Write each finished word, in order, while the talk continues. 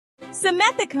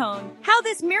Simethicone, how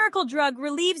this miracle drug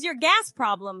relieves your gas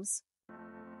problems.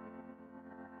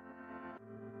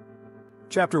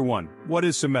 Chapter 1. What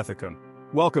is Simethicone?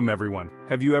 Welcome everyone.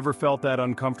 Have you ever felt that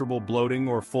uncomfortable bloating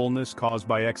or fullness caused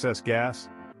by excess gas?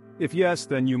 If yes,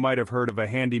 then you might have heard of a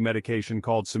handy medication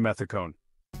called Simethicone.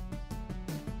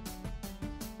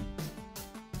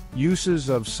 Uses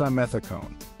of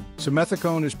Simethicone.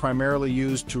 Simethicone is primarily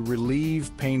used to relieve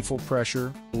painful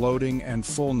pressure, bloating, and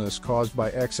fullness caused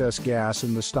by excess gas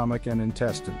in the stomach and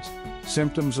intestines.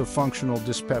 Symptoms of functional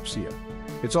dyspepsia.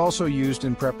 It's also used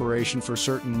in preparation for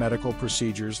certain medical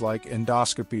procedures like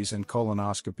endoscopies and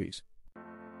colonoscopies.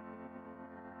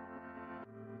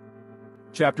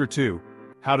 Chapter 2.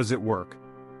 How does it work?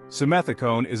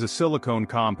 Simethicone is a silicone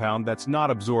compound that's not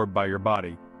absorbed by your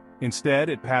body. Instead,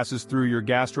 it passes through your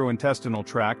gastrointestinal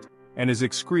tract and is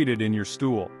excreted in your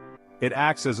stool. It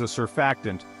acts as a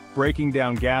surfactant, breaking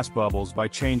down gas bubbles by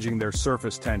changing their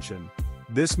surface tension.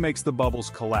 This makes the bubbles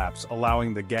collapse,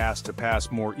 allowing the gas to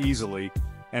pass more easily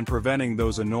and preventing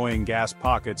those annoying gas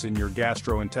pockets in your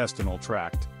gastrointestinal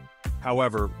tract.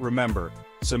 However, remember,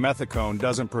 Simethicone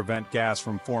doesn't prevent gas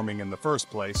from forming in the first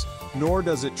place, nor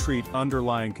does it treat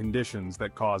underlying conditions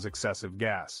that cause excessive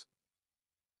gas.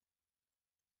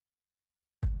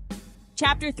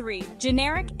 Chapter 3.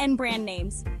 Generic and brand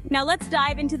names. Now let's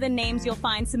dive into the names you'll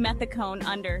find Simethicone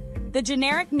under. The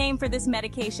generic name for this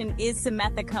medication is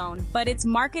Simethicone, but it's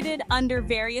marketed under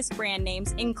various brand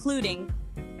names including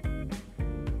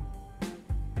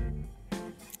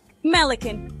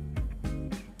Melican,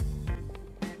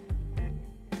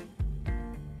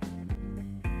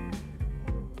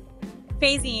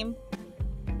 Phasime,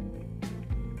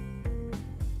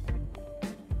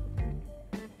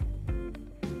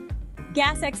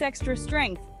 Gas X Extra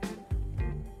Strength,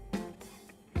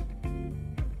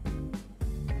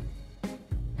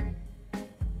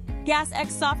 Gas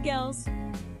X Soft Gels,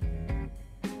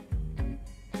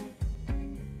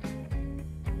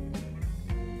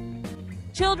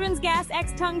 Children's Gas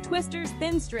X Tongue Twisters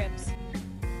Thin Strips,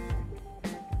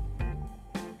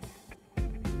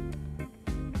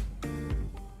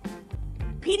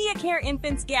 Pediacare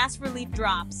Infants Gas Relief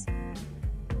Drops,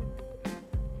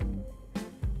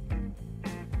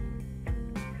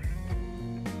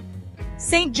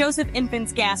 St. Joseph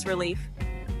Infants Gas Relief.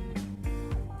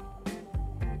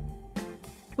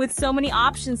 With so many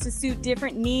options to suit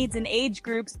different needs and age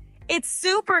groups, it's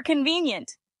super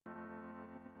convenient.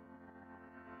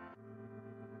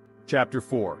 Chapter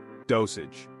 4.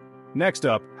 Dosage. Next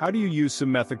up, how do you use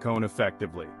Simethicone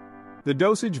effectively? The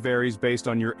dosage varies based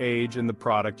on your age and the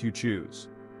product you choose.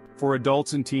 For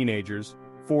adults and teenagers,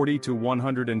 40 to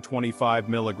 125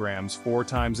 milligrams 4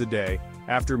 times a day,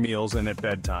 after meals and at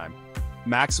bedtime.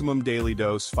 Maximum daily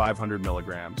dose 500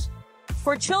 milligrams.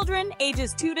 For children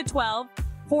ages 2 to 12,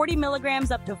 40 milligrams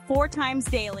up to 4 times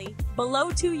daily. Below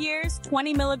 2 years,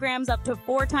 20 milligrams up to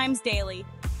 4 times daily.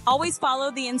 Always follow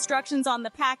the instructions on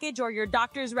the package or your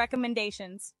doctor's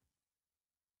recommendations.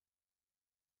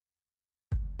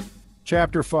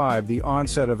 Chapter 5. The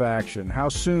Onset of Action. How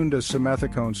soon does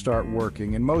Simethicone start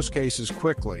working? In most cases,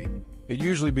 quickly. It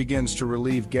usually begins to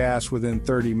relieve gas within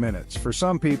 30 minutes. For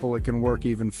some people, it can work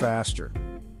even faster.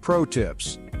 Pro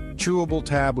tips. Chewable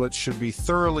tablets should be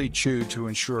thoroughly chewed to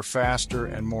ensure faster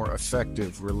and more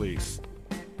effective relief.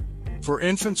 For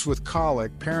infants with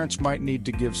colic, parents might need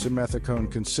to give Simethicone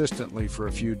consistently for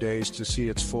a few days to see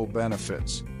its full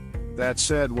benefits. That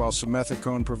said, while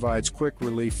Simethicone provides quick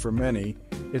relief for many,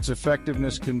 its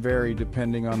effectiveness can vary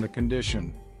depending on the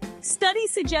condition. Studies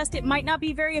suggest it might not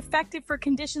be very effective for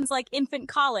conditions like infant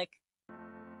colic.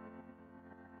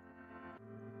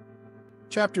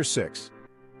 Chapter 6.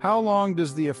 How long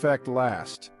does the effect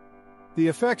last? The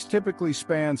effects typically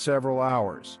span several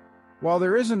hours. While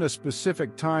there isn't a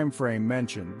specific time frame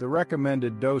mentioned, the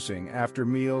recommended dosing after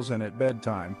meals and at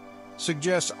bedtime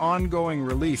suggests ongoing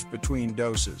relief between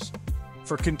doses.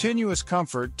 For continuous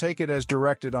comfort, take it as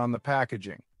directed on the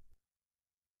packaging.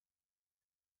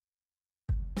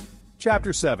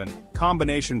 Chapter 7.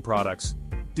 Combination products.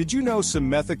 Did you know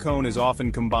Simethicone is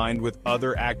often combined with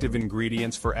other active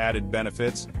ingredients for added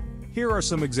benefits? Here are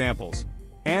some examples.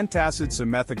 Antacid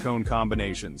Simethicone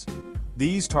combinations.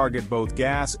 These target both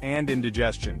gas and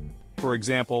indigestion. For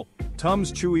example,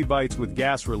 Tums Chewy Bites with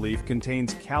gas relief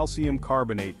contains calcium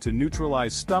carbonate to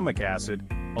neutralize stomach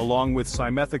acid, along with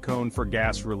Simethicone for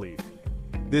gas relief.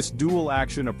 This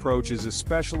dual-action approach is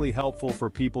especially helpful for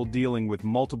people dealing with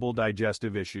multiple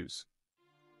digestive issues.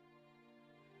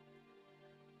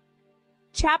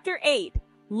 Chapter 8.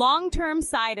 Long-term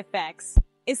side effects.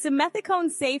 Is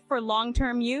Simethicone safe for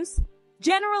long-term use?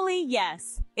 Generally,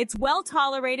 yes. It's well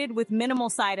tolerated with minimal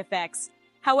side effects.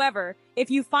 However, if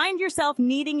you find yourself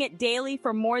needing it daily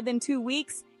for more than 2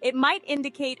 weeks, it might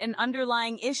indicate an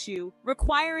underlying issue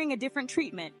requiring a different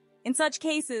treatment. In such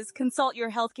cases, consult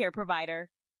your healthcare provider.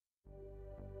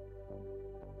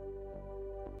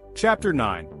 Chapter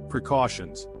 9,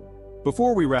 Precautions.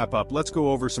 Before we wrap up, let's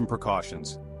go over some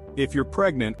precautions. If you're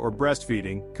pregnant or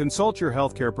breastfeeding, consult your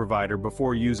healthcare provider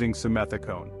before using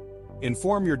simethicone.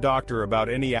 Inform your doctor about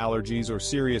any allergies or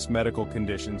serious medical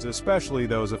conditions, especially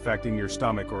those affecting your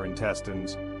stomach or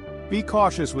intestines. Be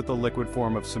cautious with the liquid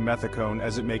form of simethicone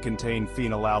as it may contain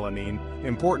phenylalanine,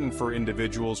 important for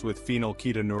individuals with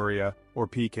phenylketonuria or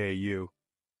PKU.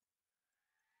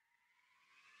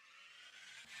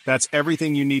 That's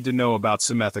everything you need to know about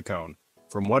simethicone.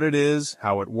 From what it is,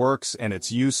 how it works, and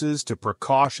its uses to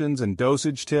precautions and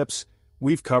dosage tips,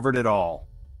 we've covered it all.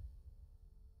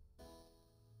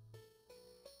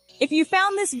 If you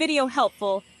found this video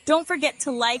helpful, don't forget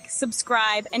to like,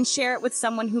 subscribe, and share it with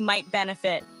someone who might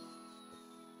benefit.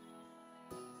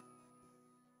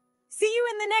 See you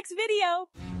in the next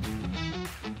video!